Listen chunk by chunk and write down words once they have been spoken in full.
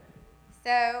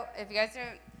So, if you guys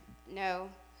don't know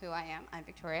who I am, I'm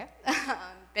Victoria.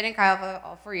 Been in Kyle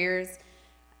all 4 years.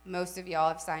 Most of y'all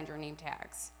have signed your name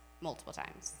tags multiple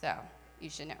times, so you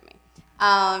should know me.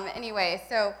 Anyway,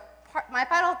 so my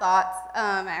final thoughts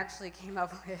I actually came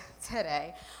up with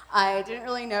today. I didn't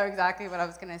really know exactly what I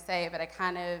was going to say, but I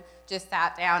kind of just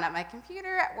sat down at my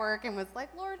computer at work and was like,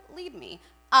 Lord, lead me.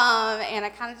 And I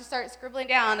kind of just started scribbling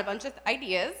down a bunch of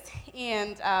ideas,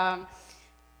 and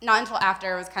not until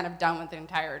after I was kind of done with the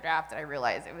entire draft that I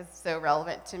realized it was so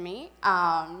relevant to me.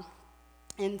 And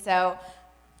so,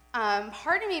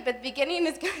 pardon me, but the beginning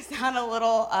is going to sound a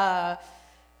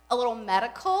little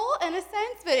medical in a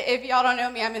sense. But if y'all don't know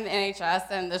me, I'm in the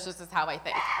NHS, and this just is how I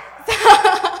think.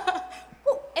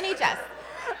 Woo, NHS.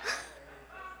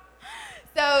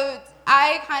 So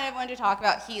I kind of wanted to talk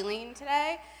about healing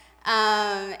today.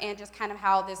 And just kind of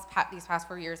how these past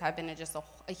 4 years have been just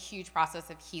a huge process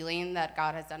of healing that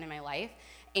God has done in my life.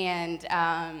 And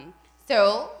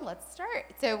so let's start.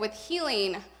 So with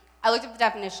healing, I looked up the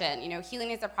definition. Healing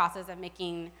is a process of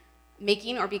making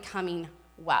or becoming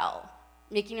well,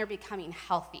 making or becoming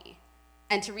healthy.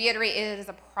 And to reiterate, it is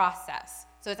a process.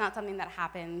 So it's not something that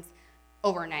happens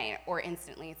overnight or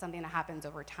instantly. It's something that happens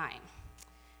over time.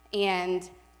 And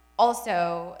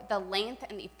also, the length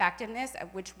and the effectiveness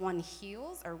at which one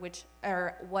heals or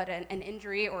what an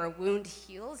injury or a wound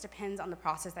heals depends on the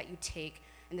process that you take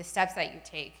and the steps that you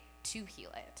take to heal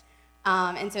it.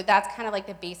 And so that's kind of like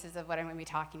the basis of what I'm going to be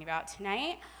talking about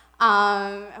tonight.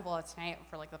 Tonight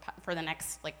for the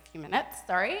next few minutes.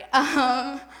 Sorry.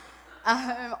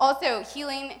 Also,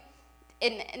 healing.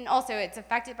 And also, it's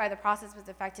affected by the process was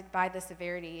affected by the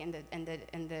severity and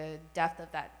the depth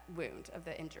of that wound, of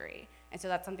the injury. And so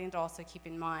that's something to also keep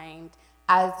in mind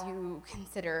as you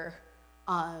consider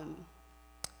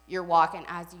your walk and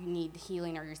as you need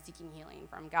healing or you're seeking healing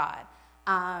from God.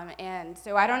 And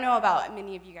so I don't know about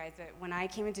many of you guys, but when I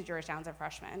came into Georgetown as a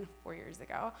freshman 4 years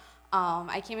ago,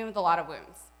 I came in with a lot of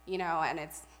wounds, and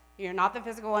it's not the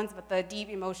physical ones, but the deep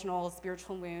emotional,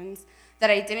 spiritual wounds that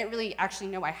I didn't really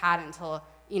actually know I had until,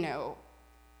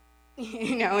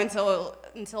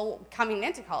 until coming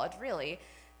into college, really.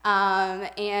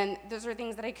 And those were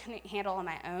things that I couldn't handle on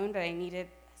my own, but I needed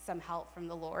some help from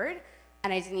the Lord,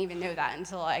 and I didn't even know that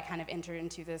until I kind of entered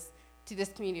into this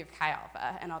community of Chi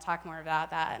Alpha, and I'll talk more about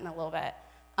that in a little bit.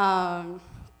 And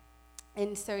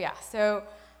so yeah, so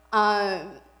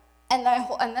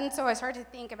so I started to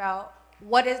think about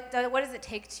what does it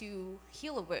take to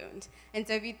heal a wound? And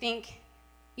so if you think,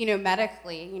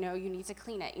 medically, you need to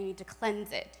clean it, you need to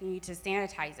cleanse it, you need to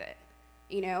sanitize it,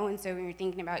 and so when you're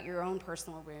thinking about your own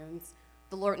personal wounds,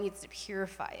 the Lord needs to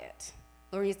purify it.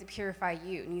 The Lord needs to purify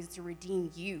you, needs to redeem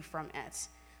you from it.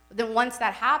 But then once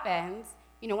that happens,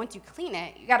 once you clean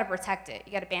it, you got to protect it.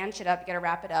 You got to bandage it up, you got to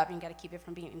wrap it up, and you got to keep it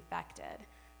from being infected.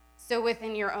 So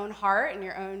within your own heart and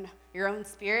your own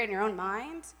spirit and your own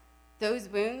mind, those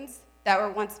wounds that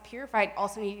were once purified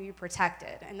also need to be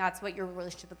protected, and that's what your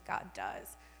relationship with God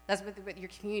does. That's what your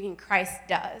community in Christ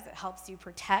does. It helps you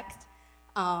protect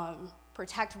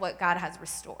what God has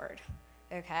restored.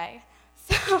 Okay,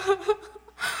 so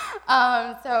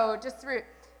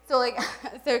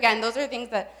again, those are things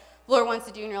that the Lord wants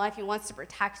to do in your life. He wants to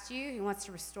protect you. He wants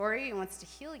to restore you. He wants to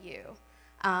heal you.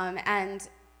 And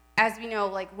as we know,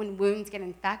 when wounds get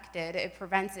infected, it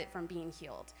prevents it from being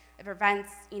healed. It prevents,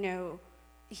 the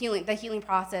healing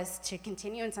process to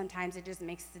continue, and sometimes it just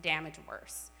makes the damage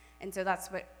worse. And so that's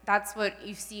what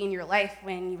you see in your life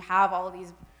when you have all of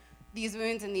these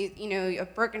wounds and these,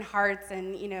 broken hearts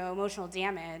and, emotional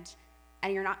damage,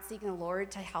 and you're not seeking the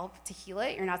Lord to help to heal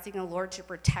it. You're not seeking the Lord to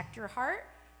protect your heart.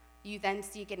 You then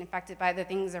see it get infected by the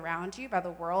things around you, by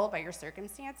the world, by your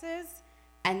circumstances,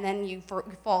 and then you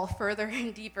fall further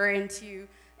and deeper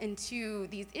into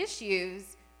these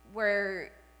issues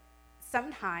where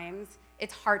sometimes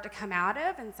it's hard to come out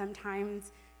of, and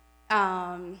sometimes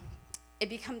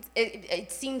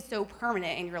it seems so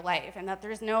permanent in your life, and that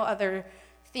there's no other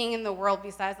thing in the world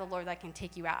besides the Lord that can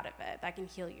take you out of it, that can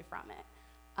heal you from it.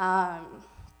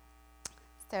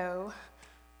 So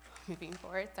moving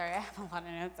forward, sorry, I have a lot of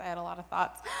notes. I had a lot of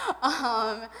thoughts.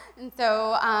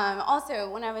 Also,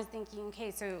 when I was thinking, okay,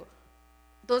 so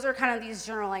those are kind of these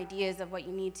general ideas of what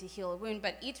you need to heal a wound,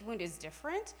 but each wound is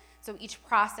different. So each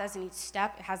process and each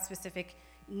step has specific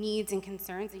needs and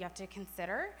concerns that you have to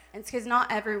consider. And it's because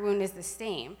not every wound is the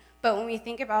same. But when we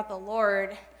think about the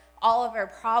Lord, all of our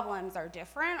problems are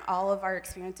different. All of our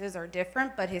experiences are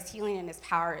different, but his healing and his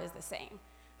power is the same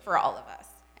for all of us.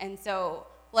 And so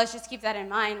let's just keep that in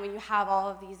mind when you have all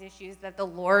of these issues, that the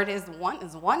Lord is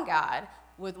one God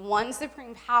with one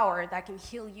supreme power that can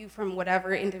heal you from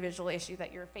whatever individual issue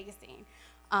that you're facing.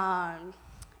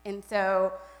 And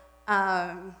so,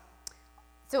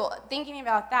 so thinking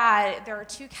about that, there are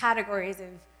two categories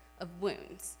of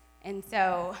wounds. And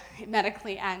so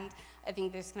medically, and I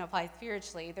think this can apply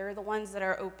spiritually, there are the ones that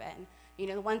are open,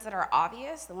 the ones that are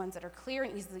obvious, the ones that are clear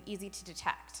and easy to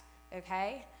detect,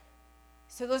 okay?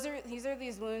 So these are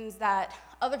these wounds that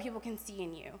other people can see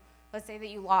in you. Let's say that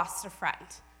you lost a friend,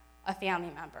 a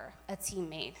family member, a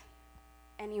teammate,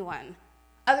 anyone.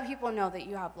 Other people know that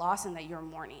you have loss and that you're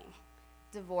mourning.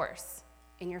 Divorce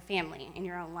in your family, in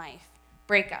your own life,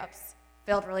 breakups,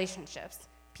 failed relationships.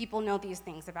 People know these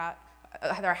things about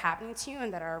that are happening to you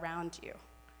and that are around you.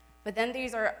 But then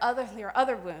there are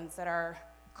other wounds that are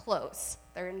close,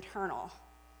 they're internal.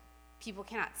 People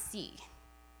cannot see.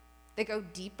 They go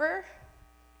deeper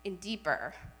and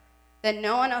deeper that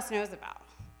no one else knows about.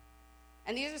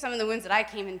 And these are some of the wounds that I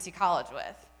came into college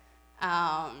with.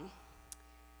 And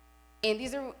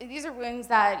these are wounds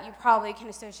that you probably can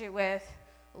associate with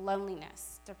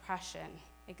loneliness, depression,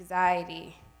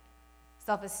 anxiety,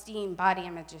 self-esteem, body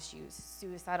image issues,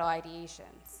 suicidal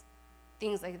ideations,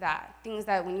 things like that. Things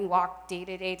that when you walk day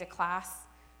to day to class,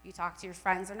 you talk to your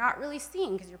friends, they're not really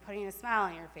seeing because you're putting a smile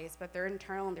on your face, but they're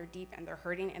internal and they're deep and they're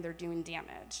hurting and they're doing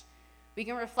damage. We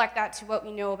can reflect that to what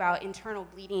we know about internal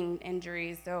bleeding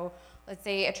injuries. So let's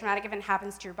say a traumatic event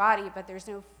happens to your body, but there's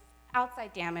no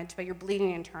outside damage, but you're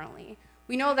bleeding internally.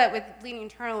 We know that with bleeding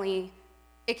internally,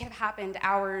 it could have happened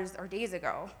hours or days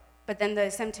ago, but then the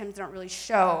symptoms don't really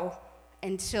show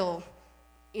until,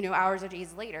 hours or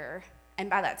days later. And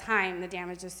by that time, the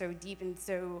damage is so deep and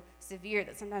so severe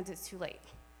that sometimes it's too late.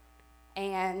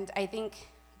 And I think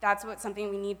that's something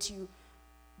we need to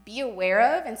be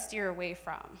aware of and steer away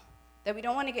from. That we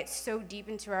don't want to get so deep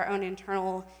into our own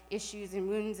internal issues and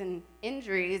wounds and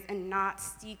injuries and not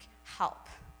seek help.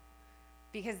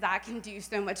 Because that can do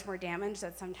so much more damage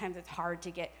that sometimes it's hard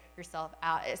to get yourself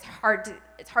out. It's hard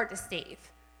to save.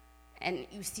 And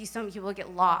you see so many people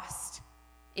get lost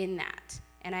in that.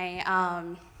 And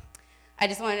I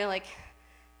just wanted to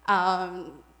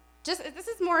this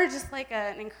is more just like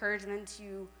an encouragement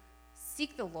to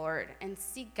seek the Lord and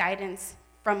seek guidance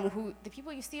from the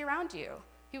people you see around you,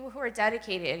 people who are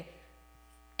dedicated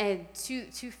and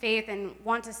to faith and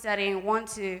want to study and want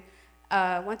to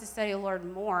study the Lord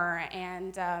more,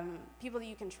 and people that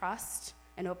you can trust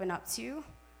and open up to.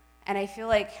 And I feel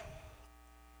like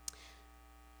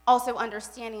also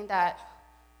understanding that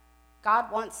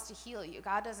God wants to heal you.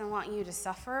 God doesn't want you to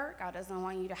suffer. God doesn't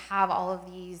want you to have all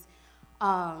of these,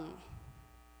 all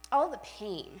the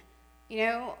pain.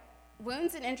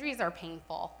 Wounds and injuries are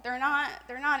painful. They're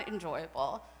not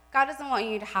enjoyable. God doesn't want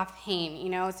you to have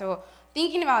pain, So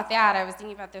thinking about that, I was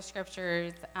thinking about the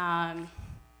scriptures,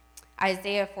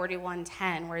 Isaiah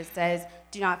 41:10, where it says,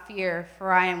 "Do not fear,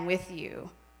 for I am with you.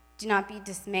 Do not be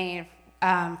dismayed,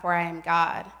 for I am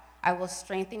God. I will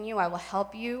strengthen you, I will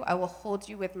help you, I will hold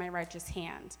you with my righteous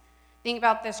hand." Think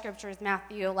about the scriptures,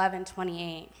 Matthew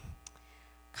 11:28.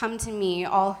 "Come to me,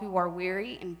 all who are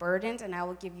weary and burdened, and I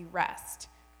will give you rest."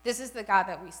 This is the God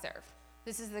that we serve.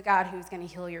 This is the God who's going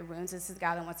to heal your wounds. This is the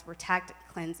God that wants to protect,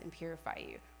 cleanse, and purify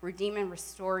you, redeem and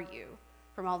restore you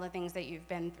from all the things that you've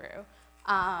been through.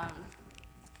 And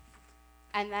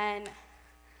then,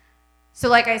 so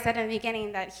like I said in the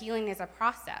beginning, that healing is a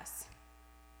process.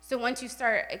 So once you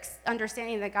start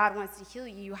understanding that God wants to heal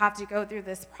you, you have to go through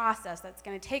this process that's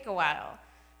going to take a while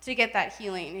to get that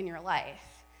healing in your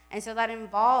life. And so that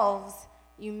involves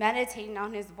you meditating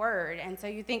on his word. And so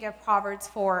you think of Proverbs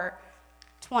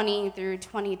 4:20 through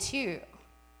 22,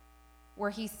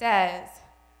 where he says,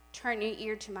 "Turn your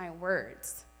ear to my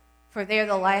words, for they are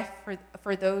the life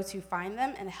for those who find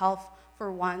them, and health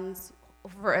for one's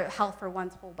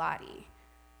whole body."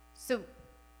 So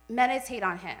meditate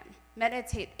on him.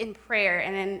 Meditate in prayer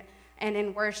and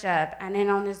in worship and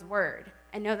on his word,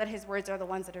 and know that his words are the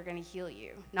ones that are going to heal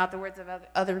you, not the words of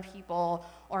other people,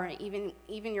 or even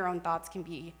your own thoughts can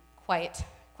be quite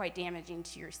damaging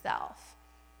to yourself.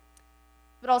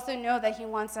 But also know that he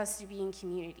wants us to be in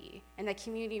community, and that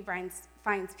community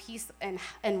finds peace and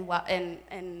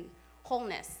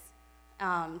wholeness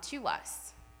to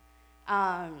us.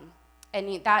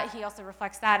 And that he also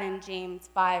reflects that in James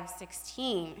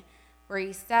 5:16, where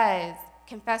he says,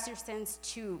 "Confess your sins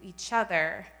to each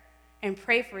other and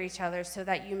pray for each other so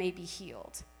that you may be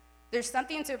healed." There's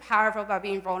something so powerful about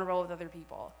being vulnerable with other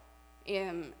people.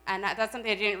 And that's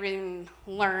something I didn't really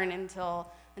learn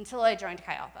until I joined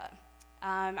Chi Alpha.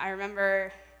 I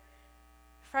remember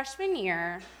freshman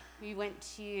year, we went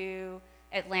to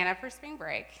Atlanta for spring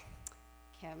break.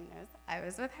 Kim knows I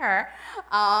was with her,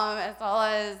 as well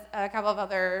as a couple of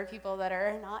other people that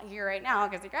are not here right now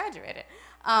because they graduated.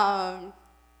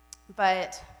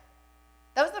 But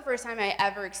that was the first time I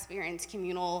ever experienced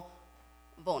communal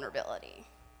vulnerability.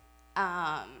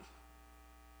 And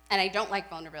I don't like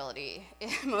vulnerability.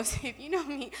 Most of you know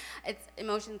me.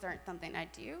 Emotions aren't something I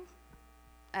do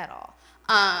at all.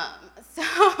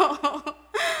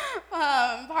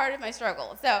 Part of my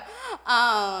struggle. So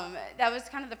that was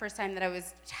kind of the first time that I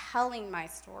was telling my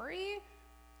story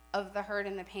of the hurt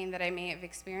and the pain that I may have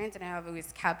experienced and how I've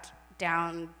always kept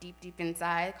down deep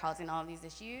inside, causing all of these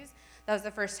issues. That was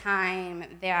the first time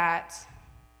that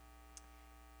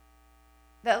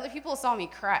other people saw me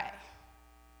cry.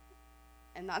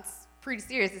 And that's pretty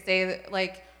serious to say that,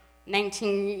 like,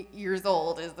 19 years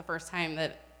old is the first time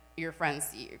that your friends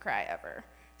see you cry ever.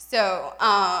 So,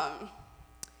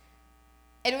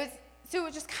 it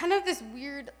was just kind of this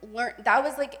weird that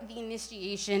was like the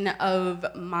initiation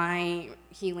of my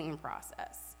healing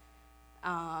process.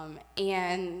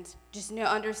 And just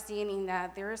understanding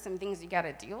that there are some things you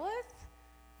gotta deal with,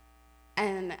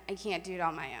 and I can't do it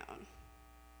on my own.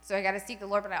 So I gotta seek the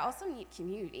Lord, but I also need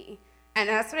community. And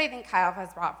that's what I think Chi Alpha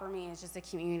has brought for me, is just a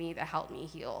community that helped me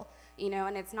heal.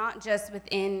 And it's not just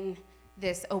within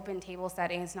this open table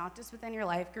setting, it's not just within your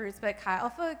life groups, but Chi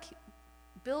Alpha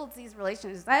builds these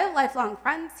relationships. I have lifelong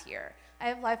friends here. I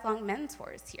have lifelong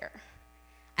mentors here.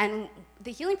 And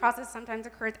the healing process sometimes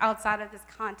occurs outside of this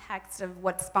context of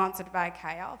what's sponsored by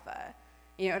Chi Alpha.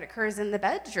 It occurs in the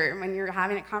bedroom when you're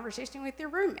having a conversation with your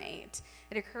roommate.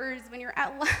 It occurs when you're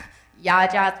at yeah,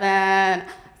 Jasmine.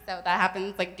 So that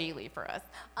happens like daily for us.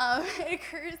 It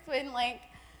occurs it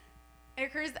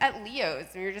occurs at Leo's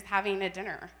when you're just having a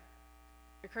dinner.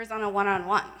 It occurs on a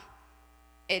one-on-one.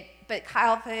 But Chi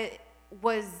Alpha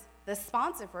was the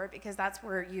sponsor for it because that's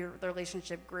where the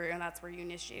relationship grew and that's where you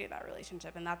initiated that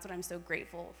relationship, and that's what I'm so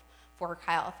grateful for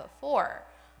Chi Alpha for.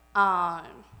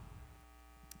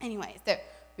 Anyway, so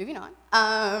moving on.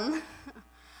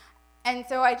 And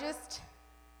so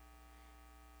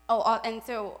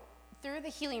through the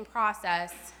healing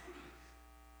process,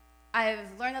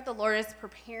 I've learned that the Lord is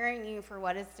preparing you for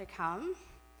what is to come.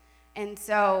 And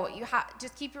so you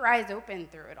just keep your eyes open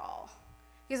through it all.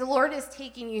 Because the Lord is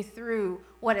taking you through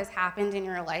what has happened in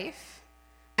your life.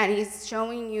 And he's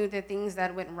showing you the things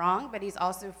that went wrong, but he's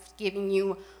also giving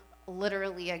you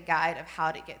literally a guide of how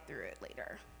to get through it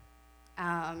later.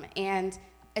 And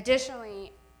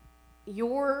additionally,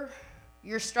 your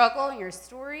struggle and your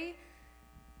story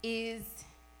is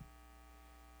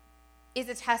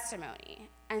a testimony.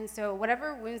 And so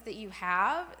whatever wounds that you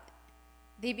have,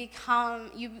 they become,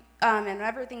 and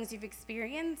whatever things you've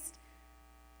experienced,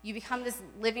 you become this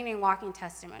living and walking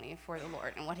testimony for the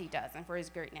Lord and what he does and for his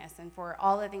greatness and for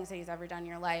all the things that he's ever done in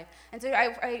your life. And so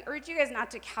I urge you guys not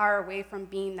to cower away from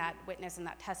being that witness and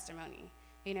that testimony,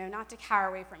 not to cower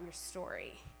away from your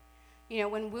story.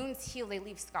 When wounds heal, they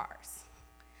leave scars.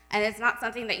 And it's not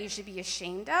something that you should be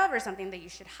ashamed of or something that you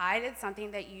should hide. It's something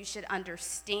that you should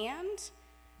understand,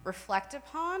 reflect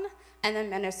upon, and then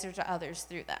minister to others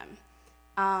through them.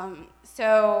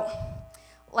 So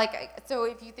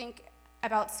if you think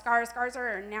about scars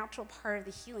are a natural part of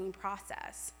the healing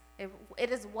process. It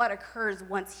is what occurs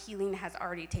once healing has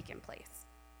already taken place.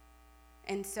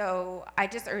 And so I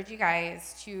just urge you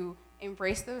guys to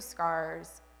embrace those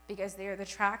scars because they are the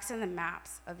tracks and the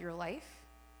maps of your life.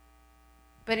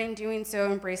 But in doing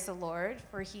so, embrace the Lord,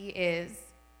 for he is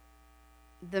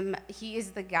the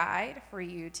guide for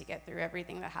you to get through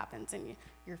everything that happens in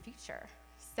your future.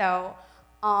 So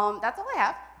that's all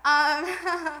I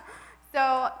have.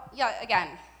 So, yeah, again,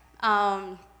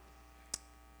 I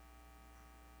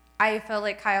feel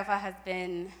like Chi Alpha has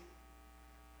been,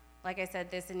 like I said,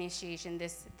 this initiation,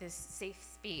 this safe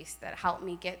space that helped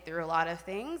me get through a lot of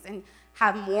things. And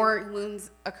have more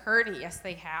wounds occurred? Yes,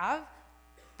 they have.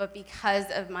 But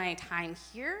because of my time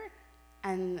here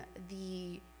and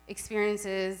the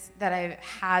experiences that I've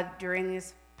had during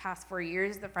these past 4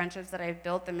 years, the friendships that I've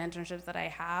built, the mentorships that I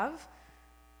have,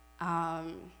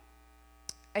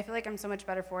 I feel like I'm so much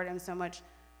better for it. I'm so much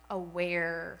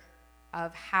aware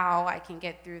of how I can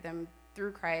get through them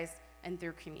through Christ and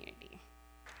through community.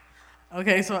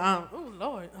 Okay, so oh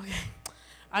Lord, okay,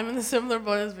 I'm in a similar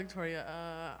boat as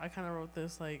Victoria. I kind of wrote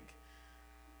this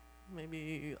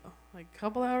maybe a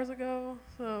couple hours ago,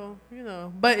 so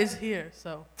but it's here.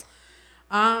 So,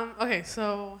 okay,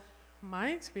 so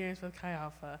my experience with Chi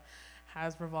Alpha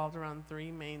has revolved around 3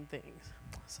 main things.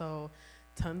 So,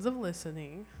 tons of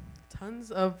listening,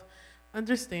 tons of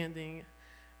understanding,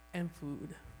 and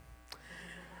food.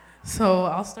 So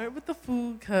I'll start with the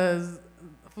food because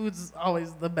food's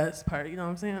always the best part, you know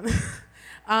what I'm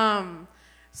saying?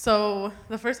 So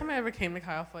the first time I ever came to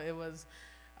Chi Alpha, it was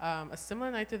A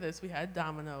similar night to this, we had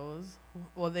Domino's.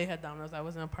 Well, they had Domino's. I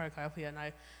wasn't a part of Chi Alpha yet, and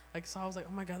I saw. I was like,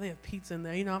 oh my god, they have pizza in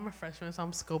there. You know, I'm a freshman, so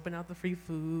I'm scoping out the free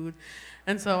food,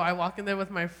 and so I walk in there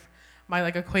with my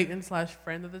like acquaintance slash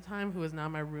friend at the time, who is now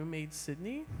my roommate,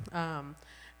 Sydney.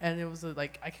 And it was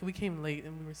we came late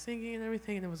and we were singing and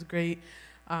everything, and it was great.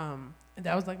 And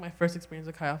that was like my first experience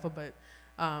with Chi Alpha, but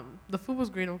the food was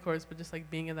great, of course, but just like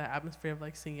being in that atmosphere of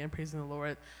like singing and praising the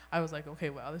Lord, I was like, okay,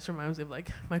 wow, this reminds me of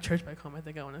like my church back home. I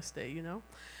think I want to stay, you know.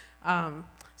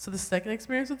 So the second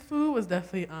experience with food was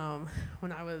definitely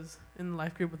when I was in the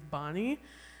life group with Bonnie.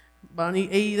 Bonnie,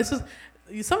 hey, this is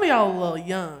some of y'all a little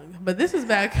young, but this is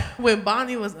back when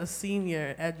Bonnie was a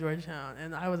senior at Georgetown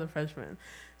and I was a freshman.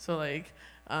 So like,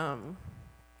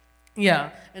 yeah,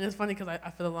 and it's funny because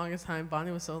I for the longest time,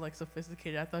 Bonnie was so like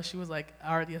sophisticated. I thought she was like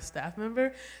already a staff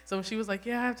member. So when she was like,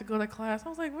 "Yeah, I have to go to class," I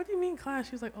was like, "What do you mean class?"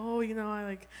 She was like, "Oh, you know,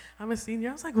 I'm a senior."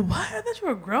 I was like, "What? I thought you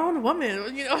were a grown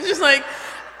woman." You know, just like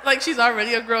she's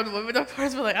already a grown woman, of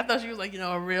course, but like I thought she was like, you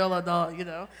know, a real adult, you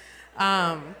know.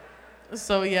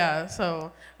 So yeah,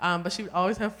 but she would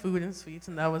always have food and sweets,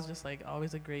 and that was just like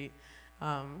always a great.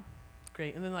 And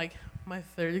then like my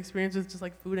third experience with just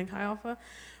like food in Chi Alpha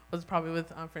was probably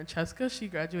with Francesca. She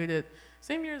graduated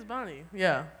same year as Bonnie.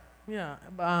 Yeah.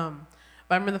 But I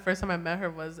remember the first time I met her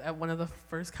was at one of the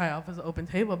first Chi Alpha's open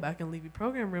table back in Levy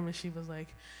program room, and she was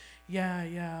like, yeah.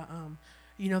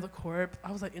 You know the Corp.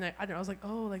 I was like, I was like,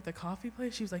 oh, like the coffee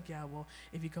place. She was like, yeah. Well,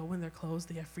 if you go when they're closed,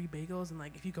 they have free bagels, and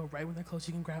like if you go right when they're closed,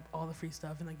 you can grab all the free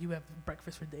stuff, and like you have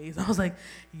breakfast for days. I was like,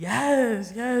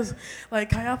 yes.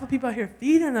 Like Chi Alpha people out here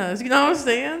feeding us. You know what I'm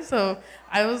saying? So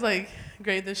I was like,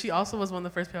 great. Then she also was one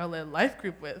of the first people I led life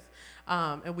group with,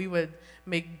 and we would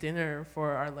make dinner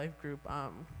for our life group,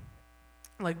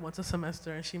 like once a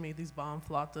semester, and she made these bomb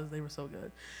flautas. They were so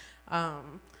good.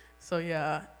 So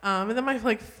yeah, and then my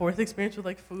like fourth experience with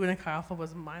like food and Chi Alpha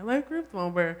was my life group, the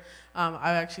one where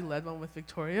I actually led one with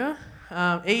Victoria,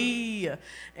 and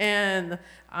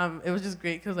it was just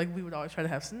great because like we would always try to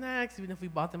have snacks, even if we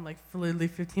bought them like for literally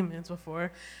 15 minutes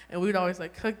before, and we would always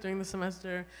like cook during the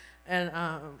semester, and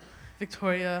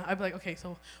Victoria, I'd be like, okay,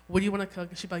 so what do you want to cook?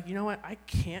 And she'd be like, you know what, I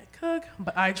can't cook,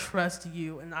 but I trust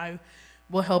you, and I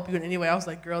will help you in any way. I was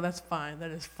like, girl, that's fine, that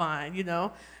is fine, you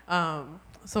know,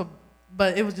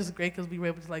 But it was just great because we were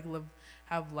able to like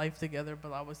have life together.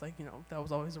 But I was like, you know, that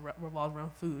was always revolved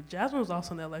around food. Jasmine was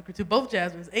also in that life group too. Both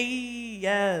Jasmines. Hey,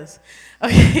 yes.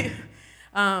 Okay.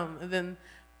 And then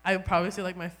I would probably say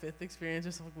like my fifth experience,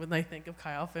 just when I think of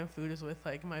Chi Alpha and food, is with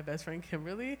like my best friend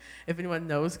Kimberly. If anyone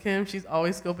knows Kim, she's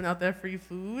always scoping out that free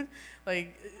food.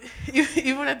 Like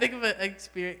even when I think of an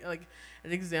experience, like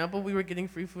an example, we were getting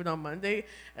free food on Monday,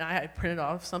 and I had printed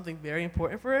off something very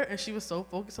important for her, and she was so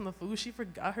focused on the food, she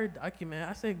forgot her document.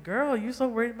 I said, girl, you're so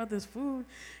worried about this food,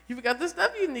 you forgot the stuff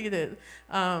you needed.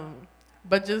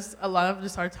 But just a lot of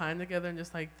just our time together and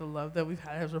just like the love that we've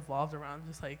had has revolved around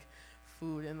just like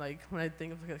food. And like when I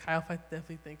think of like Chi Alpha, I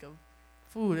definitely think of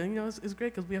food, and you know it's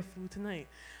great because we have food tonight.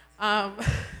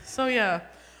 So yeah,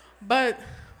 but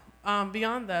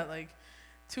beyond that, like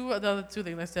the other two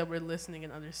things I said were listening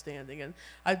and understanding, and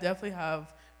I definitely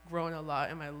have grown a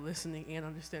lot in my listening and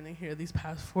understanding here these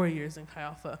past 4 years in Chi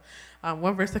Alpha.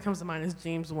 One verse that comes to mind is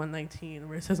James 1:19,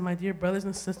 where it says, "My dear brothers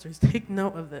and sisters, take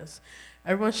note of this.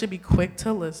 Everyone should be quick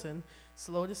to listen,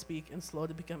 slow to speak, and slow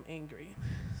to become angry."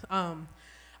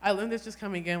 I learned this just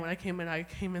coming in when I came in. I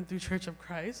came in through Church of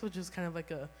Christ, which is kind of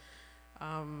like a,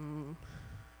 I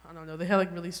don't know, they had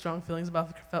like really strong feelings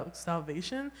about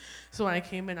salvation. So when I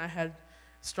came in, I had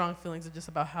strong feelings of just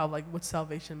about how like what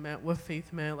salvation meant, what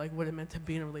faith meant, like what it meant to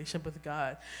be in a relationship with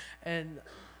God. And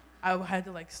I had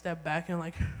to like step back and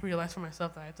like realize for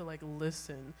myself that I had to like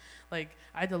listen. Like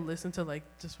I had to listen to like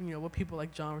just, you know, what people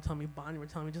like John were telling me, Bonnie were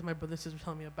telling me, just my brothers and sisters were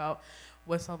telling me about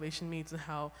what salvation means, and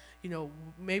how, you know,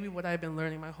 maybe what I've been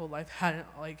learning my whole life hadn't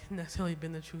like necessarily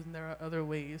been the truth, and there are other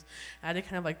ways. And I had to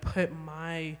kind of like put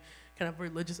my kind of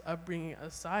religious upbringing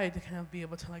aside to kind of be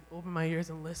able to like open my ears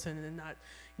and listen, and not,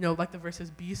 you know, like the verses,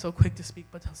 be so quick to speak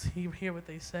but to hear what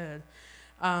they said,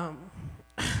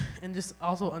 and just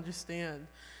also understand.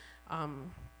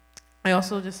 I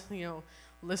also just, you know,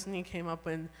 listening came up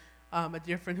when a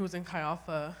dear friend who was in Chi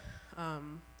Alpha,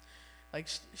 like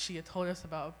she had told us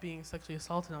about being sexually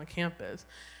assaulted on campus,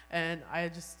 and I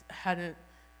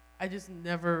just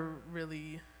never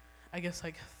really, I guess,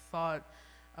 like thought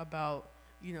about,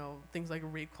 you know, things like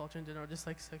rape culture in general, just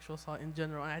like sexual assault in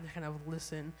general. And I had to kind of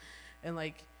listen and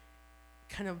like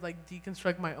kind of like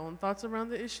deconstruct my own thoughts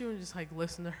around the issue, and just like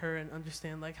listen to her and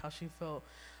understand like how she felt,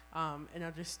 and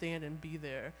understand and be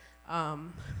there.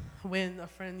 When a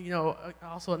friend, you know,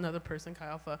 also another person, Chi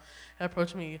Alpha, had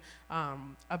approached me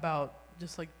about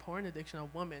just like porn addiction, a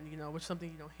woman, which is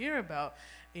something you don't hear about.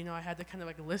 I had to kind of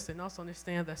like listen and also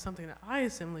understand that something that I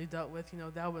similarly dealt with,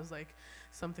 that was like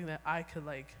something that I could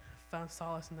like found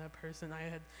solace in that person. I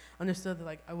had understood that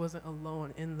like I wasn't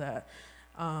alone in that.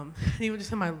 And even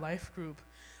just in my life group,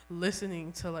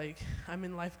 listening to like, I'm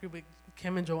in life group with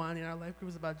Kim and Joanne, and our life group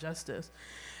is about justice.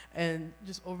 And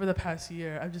just over the past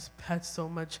year, I've just had so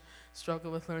much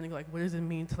struggle with learning, like, what does it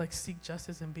mean to, like, seek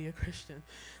justice and be a Christian?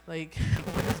 Like,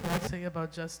 what does God say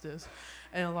about justice?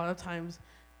 And a lot of times,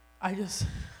 I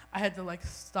had to, like,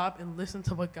 stop and listen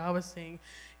to what God was saying,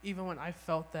 even when I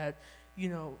felt that,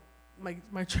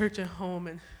 my church at home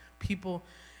and people,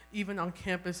 even on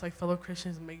campus, like, fellow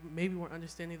Christians, maybe weren't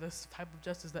understanding this type of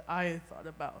justice that I had thought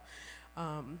about.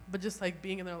 But just like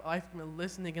being in their life and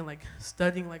listening and like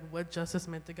studying like what justice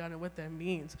meant to God and what that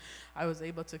means, I was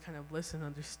able to kind of listen and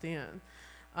understand.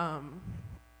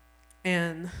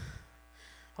 And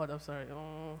hold up, sorry.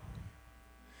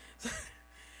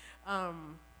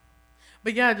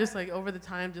 But yeah, just like over the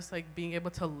time, just like being able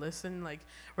to listen, like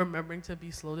remembering to be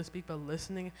slow to speak, but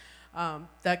listening,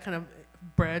 that kind of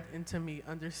bred into me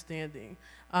understanding.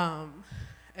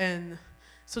 And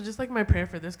so just like my prayer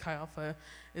for this Chi Alpha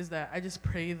is that I just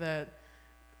pray that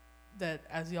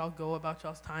as y'all go about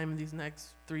y'all's time in these next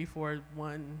 3, 4,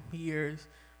 1 years,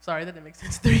 sorry, that didn't make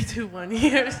sense, 3, 2, 1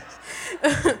 years,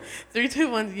 3,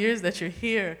 2, 1 years that you're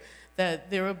here,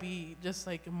 that there will be just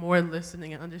like more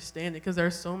listening and understanding, because there are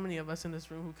so many of us in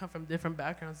this room who come from different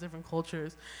backgrounds, different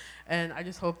cultures, and I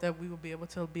just hope that we will be able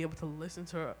to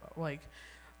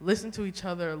listen to each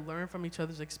other, learn from each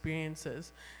other's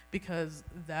experiences, because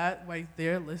that right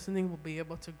there, listening, will be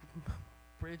able to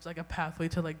bridge like a pathway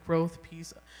to like growth,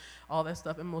 peace, all that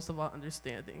stuff, and most of all,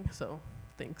 understanding. So,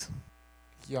 thanks.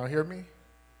 Y'all hear me?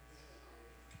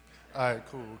 All right,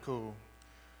 cool.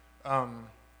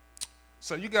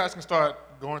 So you guys can start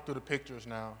going through the pictures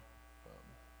now.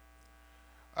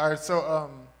 All right, so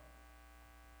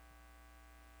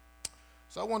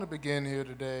I want to begin here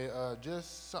today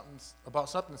just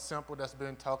something simple that's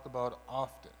been talked about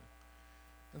often.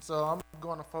 And so I'm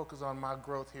going to focus on my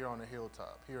growth here on the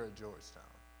hilltop, here at Georgetown.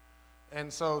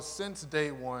 And so since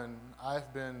day one,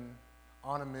 I've been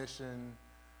on a mission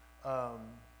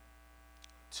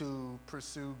to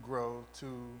pursue growth,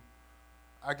 to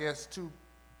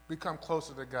become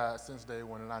closer to God since day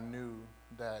one. And I knew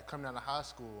that coming out of high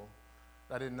school,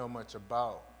 I didn't know much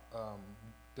about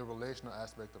the relational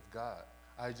aspect of God.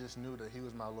 I just knew that he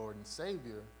was my Lord and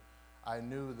Savior. I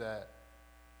knew that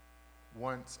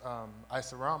once I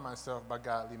surround myself by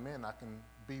godly men, I can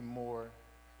be more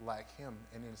like him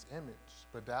and in his image.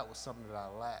 But that was something that I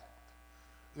lacked.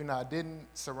 I didn't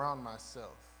surround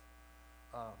myself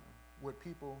with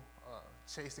people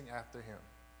chasing after him.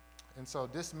 And so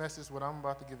this message, what I'm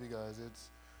about to give you guys,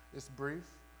 it's brief,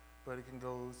 but it can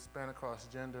span across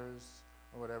genders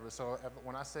or whatever. So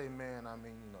when I say man, I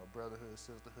mean, brotherhood,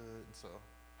 sisterhood, and so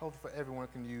hopefully everyone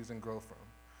can use and grow from.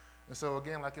 And so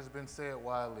again, like it's been said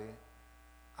widely,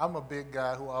 I'm a big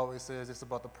guy who always says it's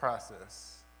about the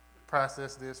process.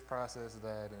 Process this, process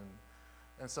that,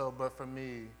 and so, but for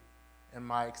me, in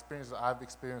my experience, I've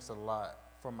experienced a lot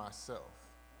for myself,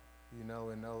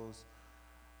 and those,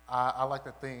 I like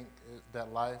to think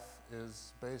that life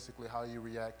is basically how you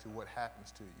react to what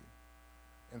happens to you.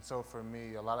 And so for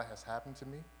me, a lot has happened to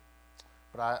me,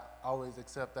 but I always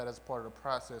accept that as part of the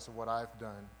process of what I've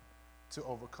done to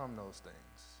overcome those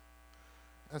things.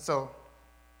 And so,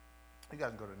 you guys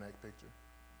can go to the next picture.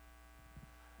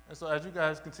 And so as you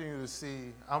guys continue to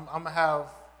see, I'm going to have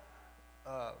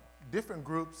different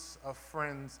groups of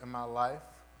friends in my life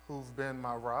who've been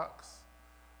my rocks,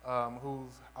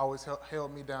 who've always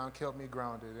held me down, kept me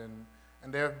grounded,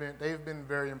 and they've been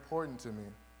very important to me.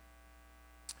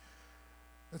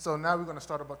 And so now we're going to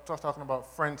start talking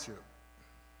about friendship.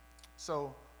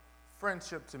 So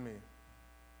friendship to me,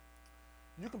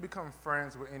 you can become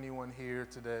friends with anyone here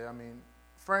today. I mean,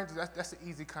 friends, that's an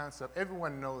easy concept.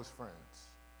 Everyone knows friends.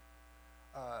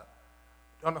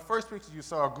 On the first picture, you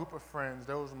saw a group of friends.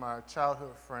 Those were my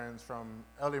childhood friends from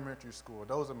elementary school.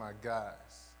 Those are my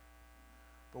guys.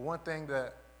 But one thing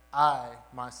that I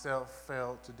myself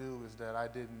failed to do is that I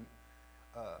didn't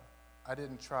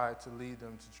try to lead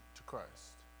them to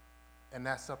Christ, and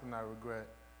that's something I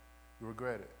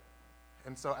regretted.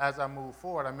 And so as I moved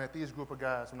forward, I met these group of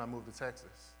guys when I moved to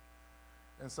Texas.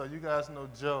 And so you guys know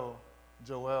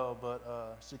Joel,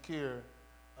 but Shakir,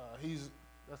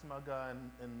 that's my guy,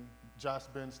 and Josh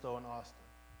Benstow in Austin.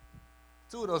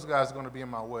 2 of those guys are going to be in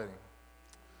my wedding.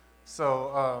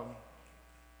 So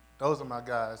those are my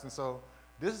guys. And so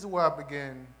this is where I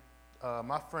began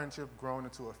my friendship growing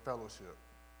into a fellowship.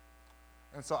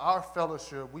 And so our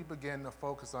fellowship, we began to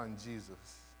focus on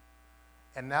Jesus.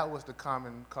 And that was the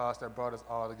common cause that brought us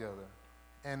all together.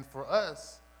 And for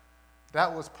us,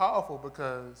 that was powerful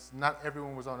because not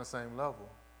everyone was on the same level.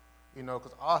 You know,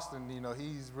 because Austin, you know,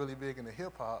 he's really big into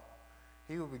hip hop.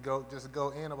 He would just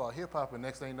go in about hip hop, and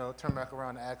next thing you know, turn back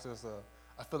around and ask us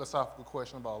a philosophical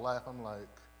question about life. I'm like,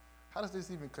 how does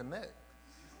this even connect?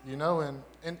 You know,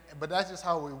 but that's just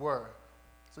how we were.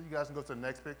 So you guys can go to the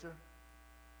next picture.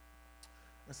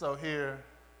 And so here,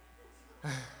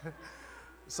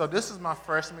 so this is my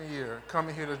freshman year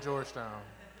coming here to Georgetown.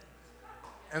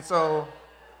 And so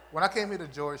when I came here to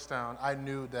Georgetown, I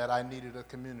knew that I needed a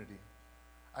community.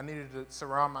 I needed to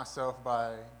surround myself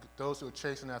by those who were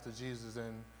chasing after Jesus.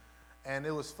 And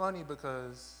it was funny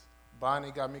because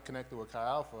Bonnie got me connected with Chi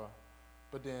Alpha,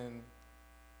 but then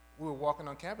we were walking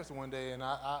on campus one day, and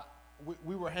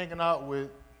we were hanging out with,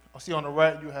 see on the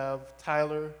right you have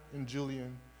Tyler and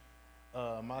Julian,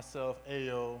 myself,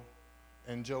 Ayo,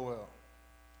 and Joel.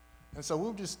 And so we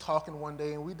were just talking one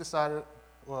day, and they decided,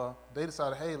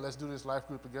 hey, let's do this life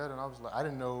group together. And I was like, I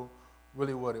didn't know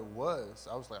really what it was.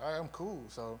 I was like, all right, I'm cool.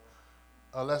 So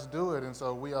let's do it. And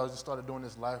so we all just started doing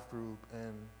this life group,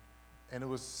 and it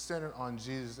was centered on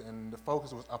Jesus, and the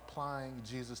focus was applying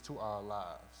Jesus to our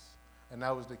lives. And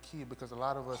that was the key, because a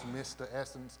lot of us miss the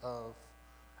essence of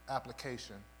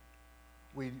application.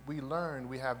 We learn,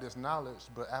 we have this knowledge,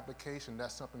 but application,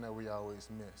 that's something that we always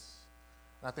miss.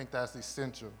 And I think that's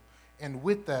essential. And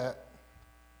with that,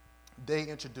 they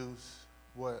introduce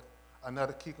what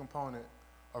another key component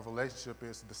of relationship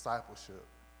is: discipleship.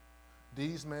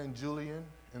 These men, Julian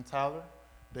and Tyler,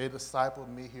 they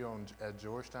discipled me here at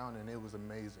Georgetown, and it was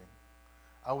amazing.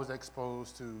 I was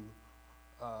exposed to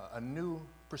a new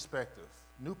perspective,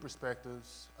 new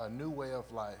perspectives, a new way of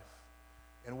life,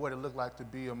 and what it looked like to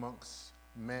be amongst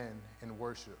men in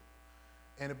worship.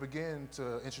 And it began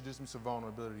to introduce me to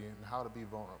vulnerability and how to be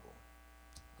vulnerable.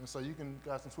 And so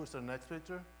guys can switch to the next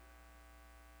picture.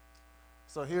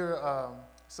 So here,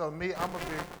 me,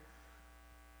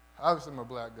 obviously I'm a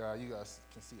black guy. You guys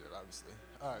can see that, obviously.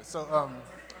 All right, so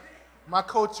my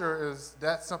culture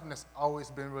that's something that's always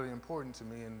been really important to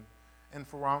me, and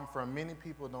for many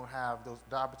people don't have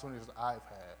the opportunities that I've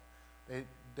had.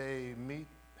 They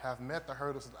have met the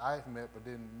hurdles that I've met, but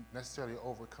didn't necessarily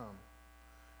overcome.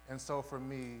 And so for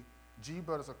me, G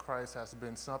Brothers of Christ has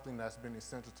been something that's been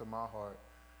essential to my heart,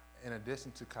 in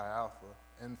addition to Chi Alpha.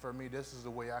 And for me, this is the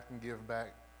way I can give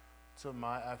back to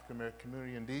my African American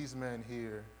community. And these men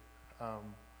here,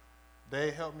 they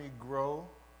helped me grow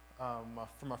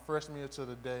from my freshman year to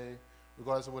the day,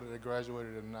 regardless of whether they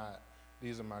graduated or not.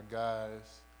 These are my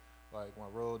guys, like my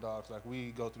road dogs. Like,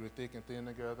 we go through the thick and thin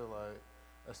together, like,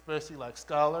 especially like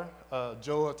Scholar.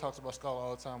 Joel talks about Scholar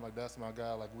all the time, like, that's my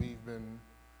guy. Like, we've been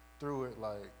through it,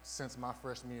 like, since my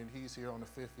freshman year, and he's here on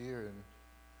the 5th year, and,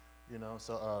 you know,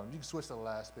 so you can switch to the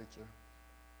last picture.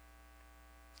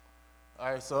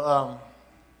 All right, so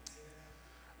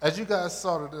as you guys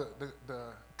saw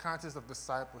the context of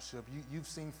discipleship, you've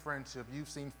seen friendship, you've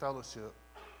seen fellowship,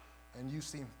 and you've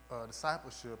seen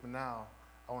discipleship, and now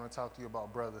I want to talk to you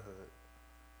about brotherhood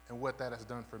and what that has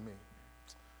done for me.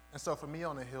 And so for me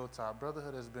on the hilltop,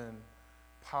 brotherhood has been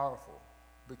powerful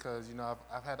because, you know,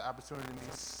 I've had the opportunity to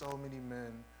meet so many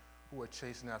men who are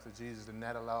chasing after Jesus, and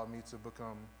that allowed me to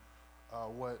become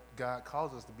what God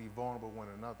calls us to be, vulnerable with one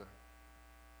another.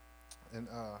 And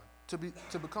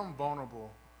to become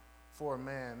vulnerable for a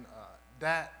man,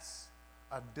 that's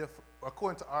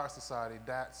according to our society,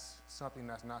 that's something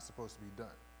that's not supposed to be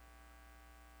done.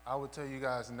 I would tell you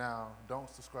guys now, don't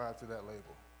subscribe to that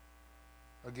label.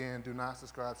 Again, do not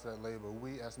subscribe to that label.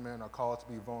 We as men are called to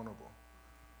be vulnerable.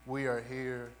 We are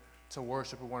here to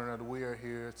worship one another. We are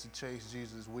here to chase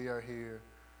Jesus. We are here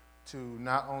to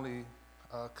not only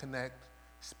connect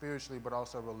spiritually, but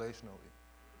also relationally.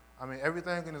 I mean,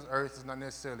 everything in this earth is not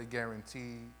necessarily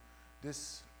guaranteed.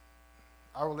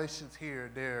 Our relationships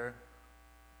here, they're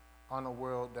on a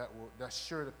world that's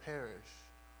sure to perish,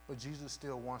 but Jesus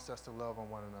still wants us to love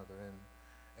on one another,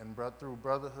 and through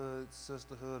brotherhood,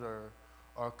 sisterhood,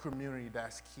 or community,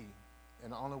 that's key.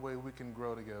 And the only way we can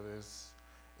grow together is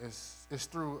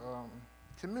through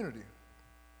community.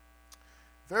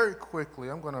 Very quickly,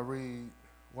 I'm going to read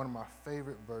one of my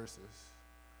favorite verses.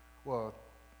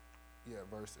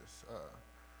 Verses.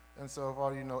 And so if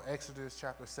all you know, Exodus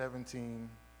chapter 17,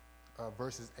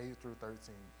 verses 8 through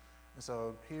 13. And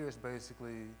so here is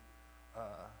basically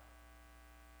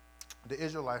the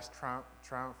Israelites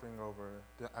triumphing over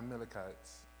the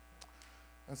Amalekites.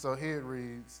 And so here it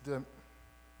reads, the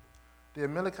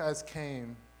Amalekites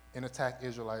came and attacked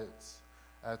Israelites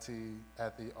at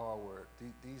the R word.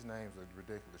 These names are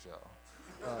ridiculous, y'all.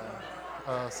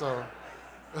 So,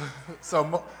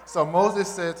 so Moses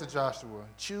said to Joshua,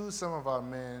 "Choose some of our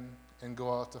men and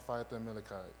go out to fight the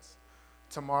Amalekites.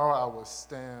 Tomorrow I will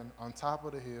stand on top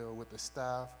of the hill with the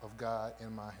staff of God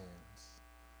in my hands."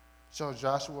 So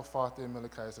Joshua fought the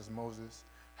Amalekites as Moses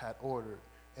had ordered,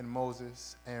 and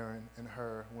Moses, Aaron, and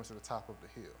Hur went to the top of the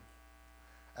hill.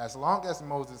 As long as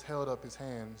Moses held up his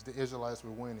hands, the Israelites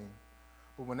were winning.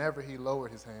 But whenever he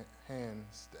lowered his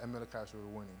hands, the Amalekites were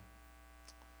winning.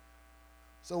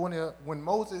 So when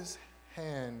Moses'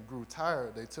 hand grew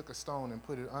tired, they took a stone and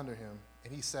put it under him,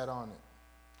 and he sat on it.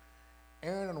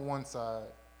 Aaron on one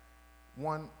side,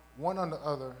 one on the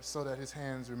other, so that his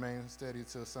hands remained steady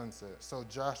till sunset. So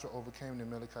Joshua overcame the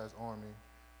Amalekites' army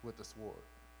with the sword.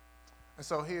 And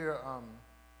so here,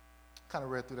 kind of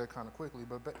read through that kind of quickly,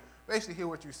 but basically here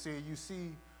what you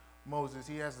see Moses,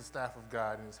 he has the staff of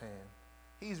God in his hand.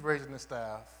 He's raising the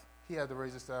staff. He had to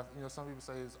raise the staff. You know, some people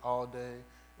say it's all day.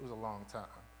 It was a long time.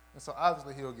 And so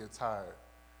obviously he'll get tired.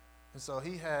 And so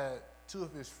he had two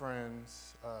of his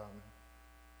friends,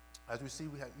 as we see,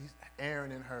 we have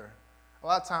Aaron and Hur. A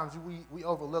lot of times we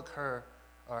overlook her,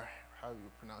 or how do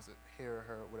you pronounce it,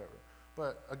 her, whatever.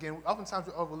 But again, oftentimes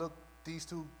we overlook these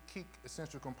two key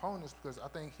essential components because I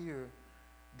think here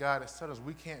God has told us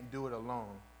we can't do it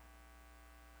alone.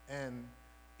 And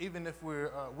even if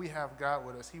we have God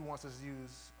with us, He wants us to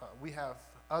use, we have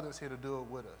others here to do it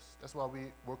with us. That's why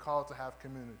we're called to have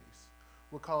communities.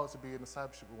 We're called to be in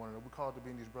discipleship with one another. We're called to be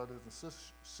in these brothers and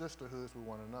sisterhoods with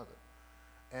one another.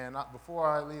 And before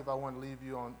I leave, I want to leave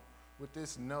you on with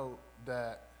this note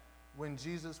that when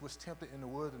Jesus was tempted in the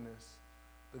wilderness,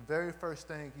 the very first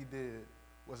thing He did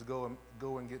was go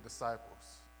and get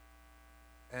disciples.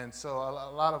 And so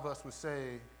a lot of us would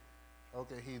say,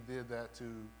 okay, He did that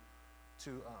to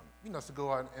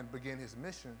go out and begin His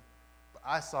mission. But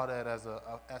I saw that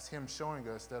as Him showing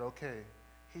us that, okay,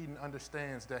 He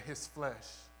understands that His flesh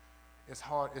is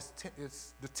hard.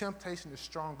 It's the temptation is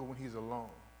stronger when He's alone,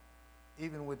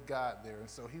 even with God there. And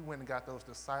so He went and got those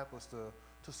disciples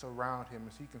to surround Him,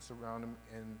 as He can surround them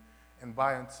and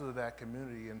buy into that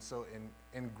community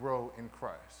and grow in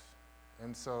Christ.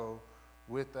 And so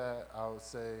with that, I would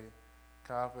say,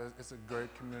 Alpha, it's a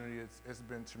great community. It's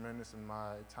been tremendous in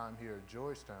my time here at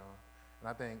Georgetown. And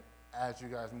I think as you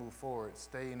guys move forward,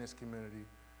 stay in this community,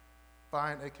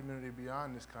 find a community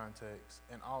beyond this context,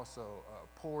 and also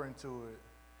pour into it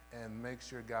and make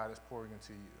sure God is pouring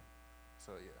into you.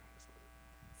 So, yeah, that's what it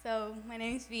is. So, my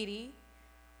name is Viri,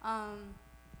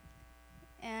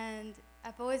 and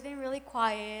I've always been really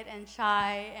quiet and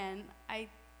shy, and I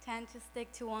tend to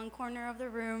stick to one corner of the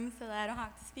room so that I don't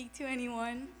have to speak to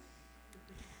anyone.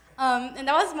 And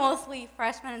that was mostly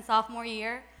freshman and sophomore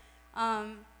year.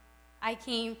 I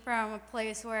came from a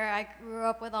place where I grew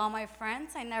up with all my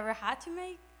friends. I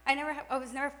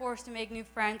was never forced to make new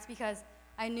friends because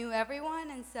I knew everyone.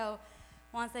 And so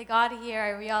once I got here,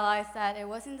 I realized that it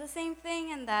wasn't the same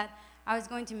thing and that I was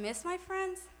going to miss my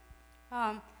friends.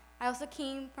 I also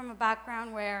came from a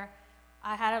background where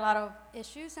I had a lot of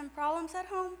issues and problems at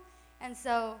home. And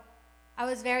so I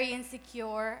was very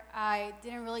insecure. I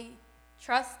didn't really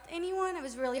trust anyone. It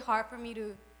was really hard for me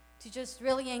to just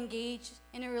really engage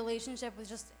in a relationship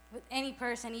with any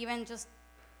person, even just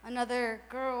another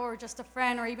girl or just a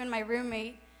friend or even my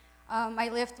roommate. I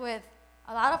lived with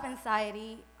a lot of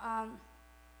anxiety. And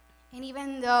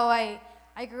even though I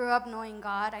grew up knowing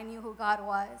God, I knew who God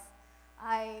was,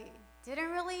 I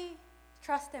didn't really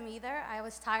trust Him either. I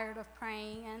was tired of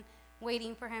praying and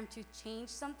waiting for Him to change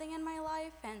something in my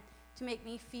life and to make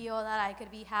me feel that I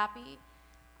could be happy.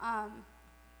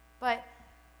 But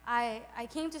I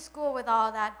came to school with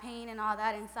all that pain and all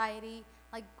that anxiety,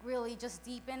 like really just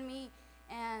deep in me.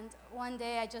 And one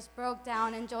day I just broke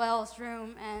down in Joel's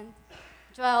room, and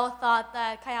Joel thought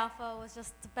that Chi Alpha was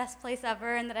just the best place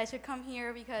ever and that I should come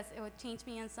here because it would change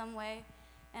me in some way.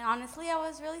 And honestly, I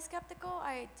was really skeptical.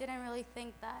 I didn't really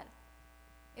think that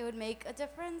it would make a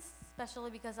difference, especially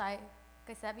because like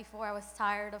I said before, I was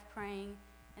tired of praying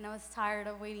and I was tired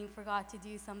of waiting for God to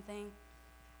do something.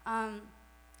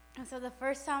 And so the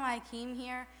first time I came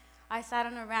here, I sat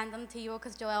on a random table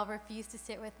because Joel refused to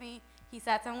sit with me. He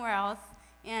sat somewhere else,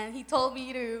 and he told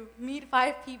me to meet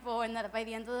 5 people, and that by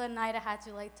the end of the night, I had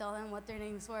to tell them what their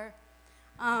names were,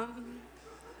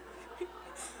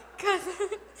 because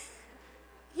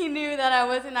he knew that I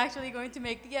wasn't actually going to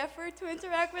make the effort to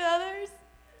interact with others.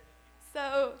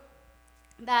 So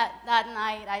that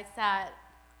night, I sat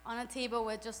on a table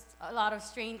with just a lot of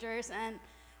strangers, and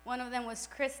one of them was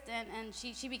Kristen, and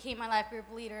she became my life group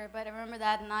leader. But I remember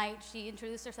that night, she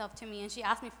introduced herself to me, and she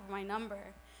asked me for my number.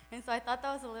 And so I thought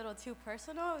that was a little too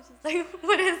personal. I was just like,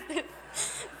 what is this?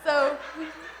 So,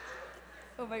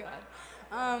 oh my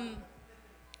God.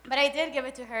 But I did give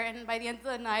it to her, and by the end of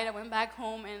the night, I went back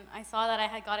home, and I saw that I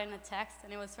had gotten a text,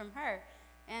 and it was from her.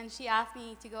 And she asked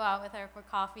me to go out with her for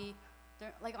coffee,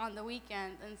 like on the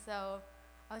weekend. And so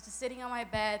I was just sitting on my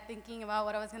bed thinking about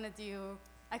what I was going to do.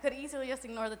 I could easily just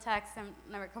ignore the text and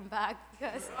never come back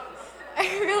because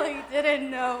I really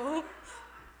didn't know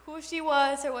who she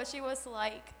was or what she was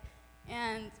like.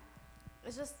 And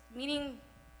it's just meeting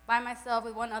by myself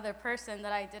with one other person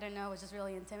that I didn't know was just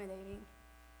really intimidating.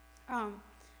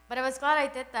 But I was glad I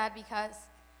did that because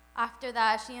after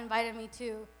that, she invited me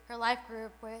to her life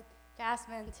group with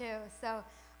Jasmine too. So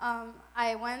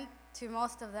I went to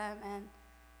most of them, and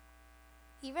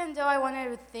even though I wanted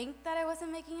to think that I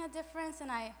wasn't making a difference,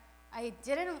 and I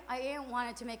didn't want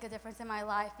it to make a difference in my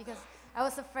life because I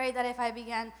was afraid that if I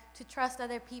began to trust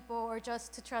other people or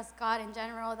just to trust God in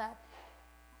general, that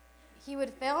he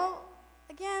would fail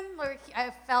again, or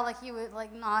I felt like he would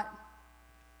like not,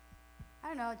 I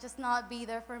don't know, just not be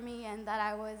there for me, and that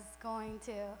I was going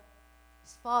to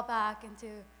just fall back into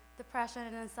depression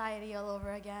and anxiety all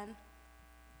over again.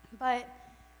 But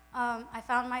I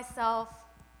found myself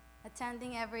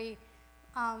attending every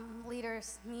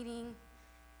leaders meeting,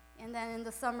 and then in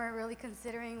the summer really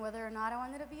considering whether or not I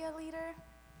wanted to be a leader.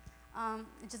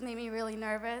 It just made me really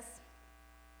nervous.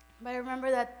 But I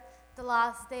remember that the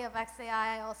last day of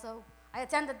XAI, I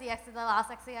attended the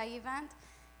last XAI event,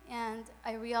 and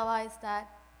I realized that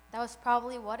that was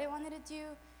probably what I wanted to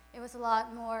do. It was a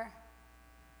lot more,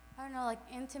 I don't know, like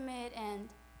intimate, and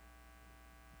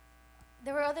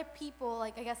there were other people,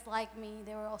 like I guess like me.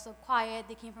 They were also quiet.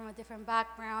 They came from a different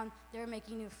background. They were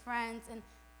making new friends, and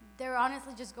they were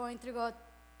honestly just going through go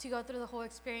through the whole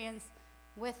experience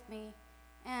with me.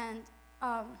 And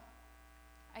I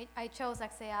chose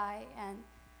XAI, and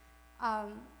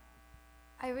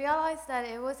I realized that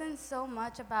it wasn't so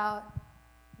much about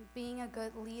being a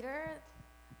good leader,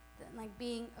 like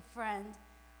being a friend.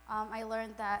 I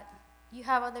learned that you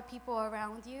have other people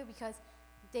around you because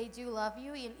they do love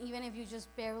you, and even if you just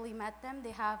barely met them,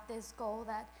 they have this goal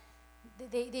that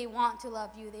they want to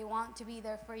love you, they want to be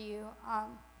there for you.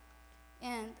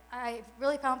 And I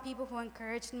really found people who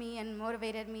encouraged me and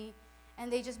motivated me,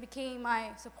 and they just became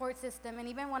my support system. And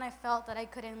even when I felt that I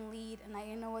couldn't lead and I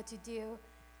didn't know what to do,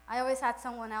 I always had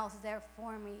someone else there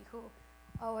for me who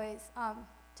always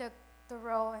took the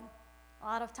role, and a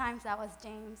lot of times that was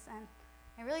James. And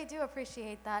I really do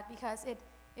appreciate that because it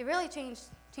really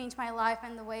changed my life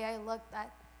and the way I looked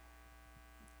at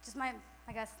just I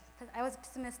guess, because I was a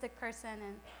pessimistic person,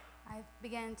 and I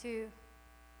began to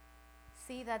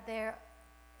see that there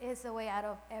is a way out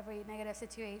of every negative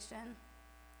situation.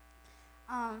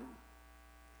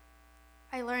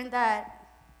 I learned that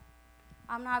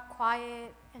I'm not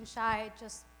quiet and shy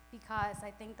just because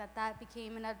I think that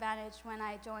became an advantage when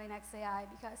I joined XAI,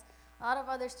 because a lot of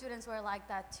other students were like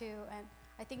that too, and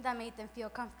I think that made them feel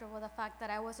comfortable, the fact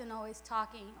that I wasn't always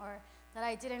talking or that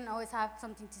I didn't always have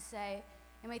something to say.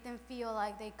 It made them feel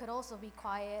like they could also be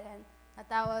quiet, and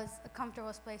that was a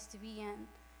comfortable place to be in.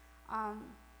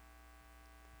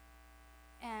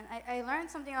 And I learned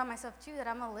something about myself too, that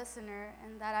I'm a listener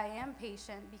and that I am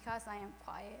patient because I am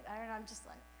quiet. I don't know, I'm just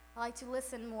like, I like to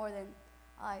listen more than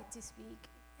I like to speak.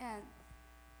 And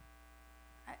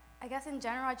I guess in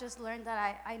general, I just learned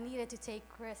that I needed to take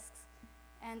risks,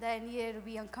 and that I needed to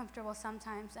be uncomfortable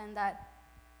sometimes, and that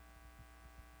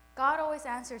God always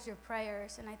answers your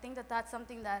prayers. And I think that that's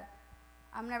something that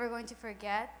I'm never going to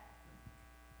forget,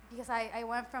 because I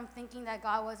went from thinking that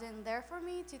God wasn't there for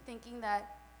me to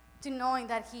knowing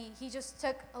that he just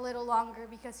took a little longer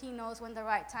because he knows when the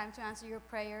right time to answer your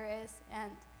prayer is,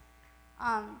 and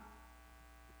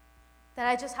that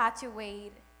I just had to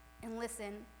wait and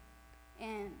listen,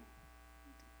 and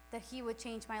that he would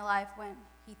change my life when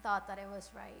he thought that it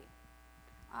was right.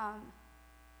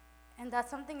 And that's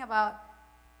something about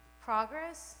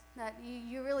progress, that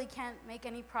you really can't make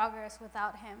any progress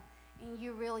without him, and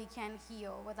you really can't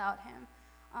heal without him.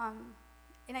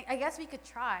 And I guess we could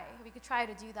try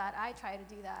to do that. I try to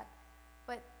do that.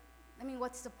 But, I mean,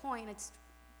 what's the point? It's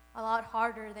a lot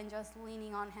harder than just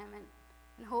leaning on him and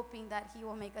hoping that he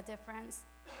will make a difference.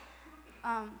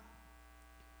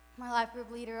 My life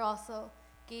group leader also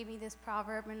gave me this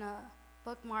proverb in a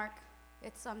bookmark.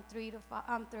 It's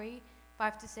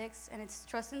 5-6, and it's,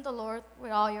 trust in the Lord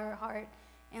with all your heart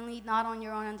and lead not on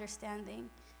your own understanding.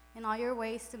 In all your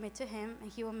ways submit to him,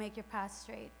 and he will make your path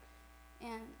straight.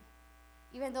 And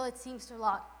even though it seems a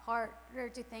lot harder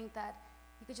to think that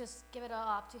you could just give it all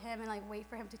up to him and like wait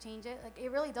for him to change it, like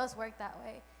it really does work that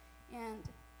way. And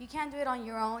you can't do it on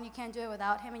your own, you can't do it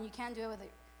without him, and you can't do it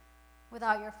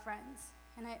without your friends.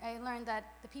 And I learned that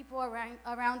the people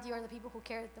around you are the people who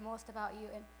care the most about you.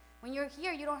 And when you're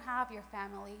here, you don't have your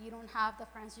family, you don't have the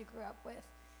friends you grew up with.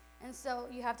 And so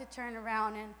you have to turn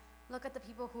around and look at the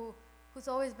people who's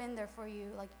always been there for you,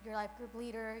 like your life group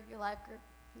leader, your life group,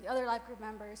 the other life group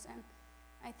members. And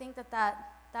I think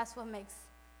that's what makes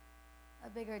a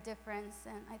bigger difference.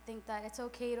 And I think that it's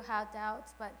okay to have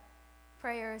doubts, but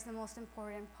prayer is the most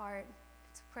important part.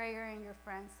 It's prayer and your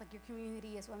friends, like your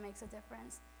community is what makes a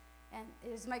difference. And it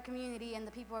is my community and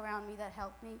the people around me that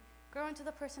helped me grow into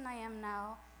the person I am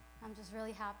now. I'm just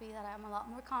really happy that I'm a lot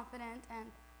more confident, and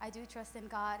I do trust in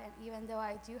God. And even though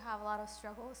I do have a lot of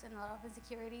struggles and a lot of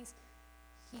insecurities,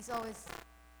 He's always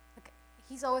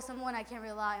someone I can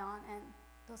rely on. And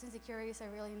those insecurities are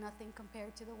really nothing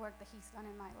compared to the work that He's done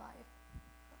in my life.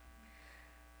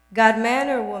 God, man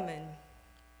or woman,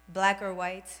 black or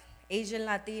white, Asian,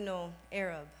 Latino,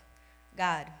 Arab,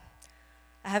 God,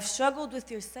 I have struggled with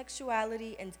your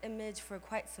sexuality and image for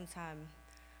quite some time.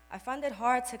 I find it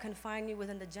hard to confine you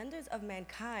within the genders of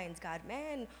mankind, God,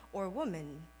 man or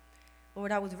woman.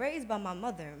 Lord, I was raised by my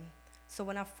mother, so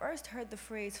when I first heard the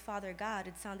phrase Father God,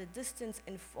 it sounded distant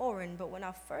and foreign, but when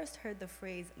I first heard the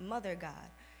phrase Mother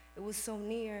God, it was so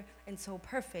near and so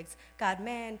perfect. God,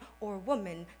 man or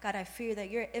woman, God, I fear that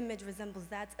your image resembles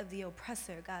that of the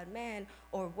oppressor. God, man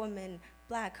or woman,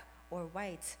 black or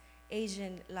white,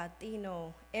 Asian,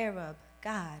 Latino, Arab,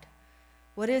 God,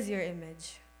 what is your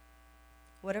image?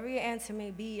 Whatever your answer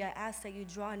may be, I ask that you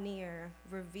draw near,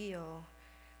 reveal,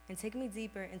 and take me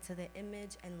deeper into the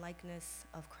image and likeness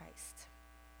of Christ.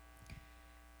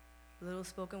 Little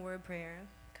spoken word prayer,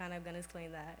 kind of gonna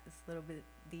explain that. It's a little bit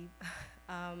deep.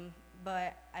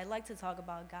 But I like to talk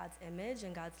about God's image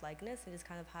and God's likeness and just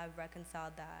kind of how I've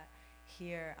reconciled that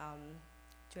here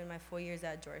during my 4 years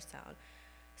at Georgetown.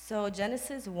 So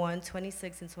Genesis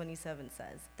 1:26 and 27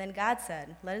 says, "Then God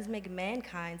said, let us make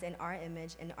mankind in our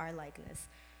image and our likeness."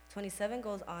 27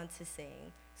 goes on to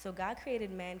saying, so God created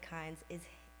mankind is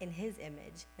in his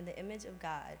image, in the image of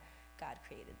God, God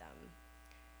created them.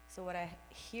 So what I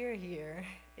hear here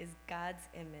is God's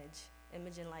image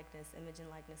and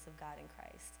likeness of God in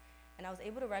Christ. And I was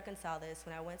able to reconcile this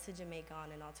when I went to Jamaica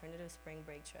on an alternative spring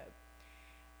break trip.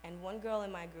 And one girl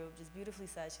in my group just beautifully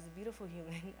said, she's a beautiful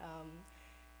human,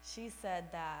 she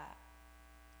said that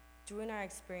during our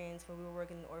experience when we were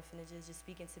working in orphanages, just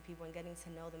speaking to people and getting to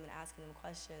know them and asking them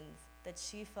questions, that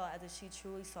she felt as if she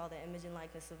truly saw the image and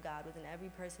likeness of God within every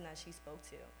person that she spoke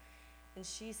to. And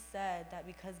she said that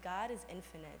because God is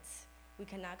infinite, we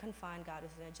cannot confine God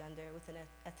within a gender, within an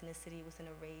ethnicity, within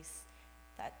a race.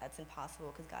 That's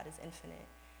impossible because God is infinite.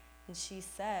 And she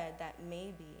said that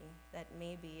maybe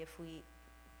if we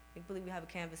believe we have a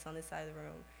canvas on this side of the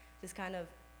room, just kind of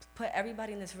put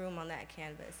everybody in this room on that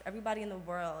canvas, everybody in the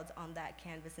world on that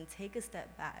canvas, and take a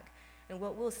step back. And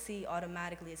what we'll see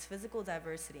automatically is physical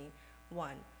diversity,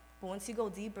 one. But once you go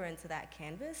deeper into that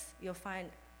canvas, you'll find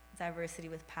diversity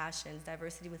with passions,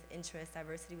 diversity with interests,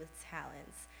 diversity with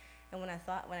talents. And when I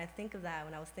was thinking of that,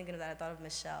 I thought of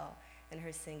Michelle and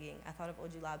her singing. I thought of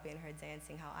Ojulabe and her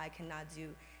dancing, how I cannot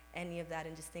do any of that,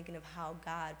 and just thinking of how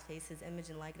God placed his image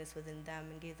and likeness within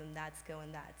them and gave them that skill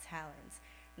and that talent.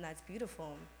 And that's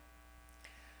beautiful.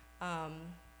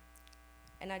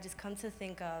 And I just come to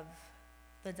think of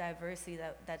the diversity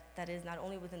that is not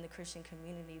only within the Christian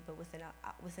community, but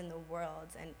within the world.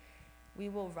 And we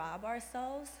will rob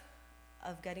ourselves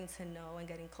of getting to know and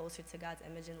getting closer to God's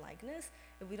image and likeness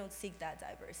if we don't seek that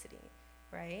diversity,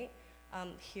 right?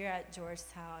 Here at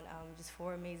Georgetown, just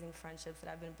 4 amazing friendships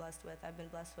that I've been blessed with. I've been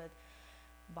blessed with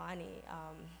Bonnie.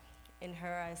 In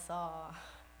her, I saw,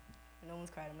 no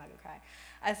one's cried, I'm not gonna cry.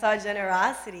 I saw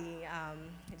generosity.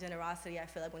 Generosity, I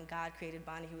feel like when God created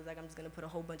Bonnie, he was like, I'm just gonna put a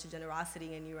whole bunch of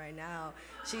generosity in you right now.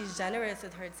 She's generous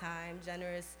with her time,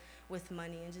 generous with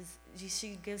money, and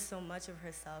she gives so much of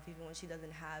herself even when she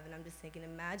doesn't have. And I'm just thinking,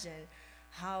 imagine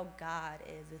how God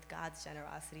is with God's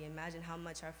generosity. Imagine how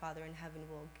much our Father in heaven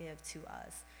will give to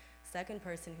us. Second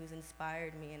person who's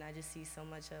inspired me, and I just see so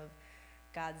much of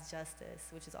God's justice,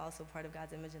 which is also part of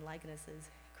God's image and likeness, is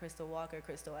Crystal Walker,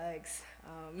 Crystal X.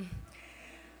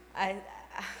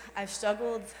 I've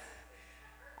struggled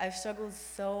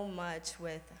so much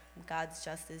with God's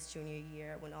justice junior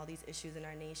year when all these issues in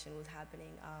our nation was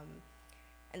happening.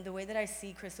 And the way that I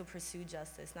see Crystal pursue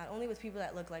justice, not only with people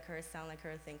that look like her, sound like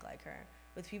her, think like her,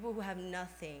 with people who have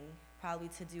nothing probably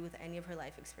to do with any of her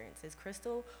life experiences.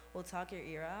 Crystal will talk your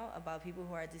ear out about people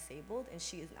who are disabled, and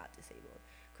she is not disabled.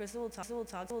 Crystal will talk to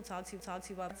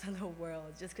you about the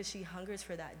world just because she hungers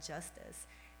for that justice.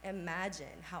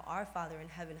 imagine how our Father in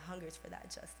heaven hungers for that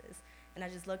justice. And I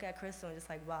just look at Crystal and just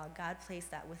like, wow, God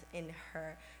placed that within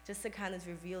her just to kind of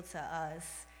reveal to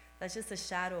us that's just a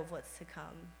shadow of what's to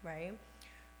come, right?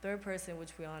 Third person,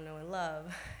 which we all know and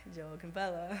love, Joel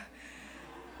Campbell.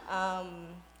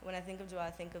 When I think of Joel,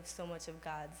 I think of so much of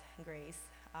God's grace.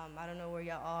 I don't know where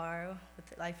y'all are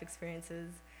with life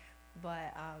experiences,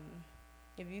 but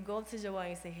if you go up to Joel and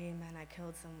you say, hey man, I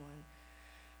killed someone,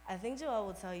 I think Joel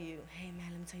will tell you, hey man,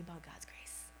 let me tell you about God's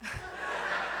grace.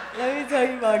 Let me tell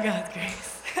you about God's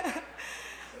grace.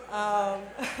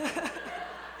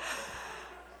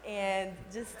 And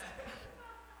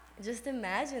just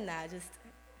imagine that.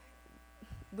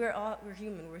 We're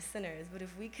human, we're sinners, but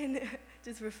if we can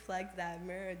just reflect that,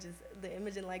 mirror just the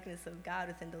image and likeness of God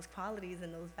within those qualities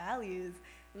and those values,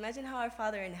 imagine how our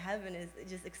Father in heaven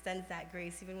just extends that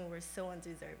grace even when we're so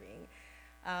undeserving.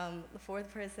 The fourth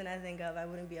person I think of, I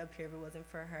wouldn't be up here if it wasn't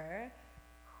for her.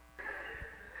 I'm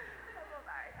so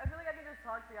sorry. I feel like I can just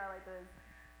talk to y'all like this.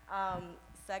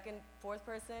 Fourth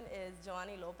person is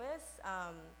Joanny Lopez.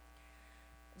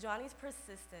 Joanny's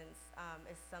persistence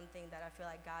is something that I feel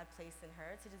like God placed in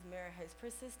her to just mirror his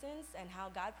persistence and how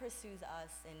God pursues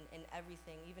us in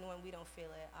everything, even when we don't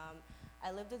feel it. I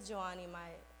lived with Joanny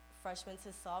my freshman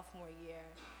to sophomore year,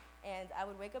 and I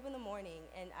would wake up in the morning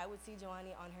and I would see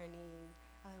Joanny on her knees.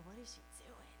 I'm like, what is she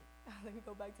doing? Let me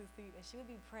go back to sleep. And she would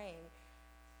be praying.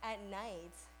 At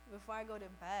night, before I go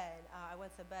to bed, I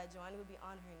went to bed, Joanny would be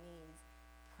on her knees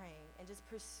praying and just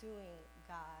pursuing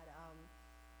God.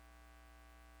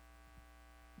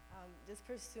 Just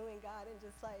pursuing God and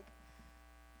just like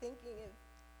thinking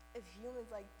if humans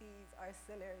like these are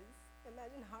sinners,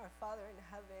 imagine how our Father in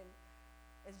heaven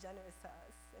is generous to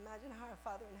us. Imagine how our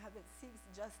Father in heaven seeks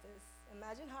justice.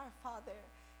 Imagine how our Father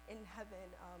in heaven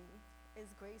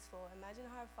is graceful. Imagine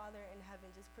how our Father in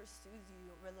heaven just pursues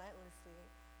you relentlessly.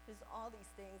 Just all these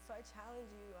things. So I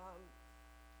challenge you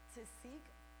to seek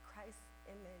Christ's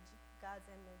image, God's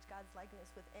likeness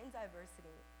within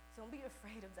diversity. So don't be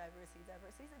afraid of diversity.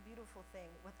 Diversity is a beautiful thing.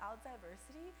 Without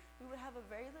diversity, we would have a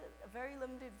very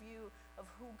limited view of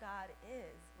who God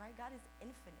is, right? God is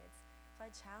infinite. So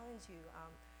I challenge you,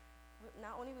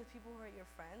 not only with people who are your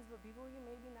friends, but people you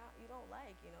you don't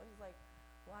like, just like,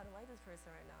 well, I don't like this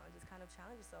person right now. And just kind of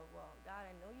challenge yourself, well, God,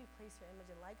 I know you placed your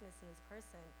image and likeness in this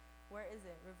person. Where is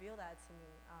it? Reveal that to me.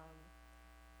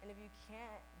 And if you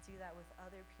can't do that with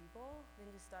other people, then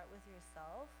just start with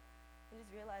yourself. And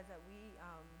just realize that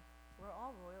we're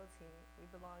all royalty. We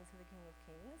belong to the King of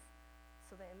Kings.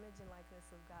 So the image and likeness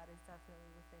of God is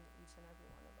definitely within each and every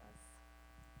one of us.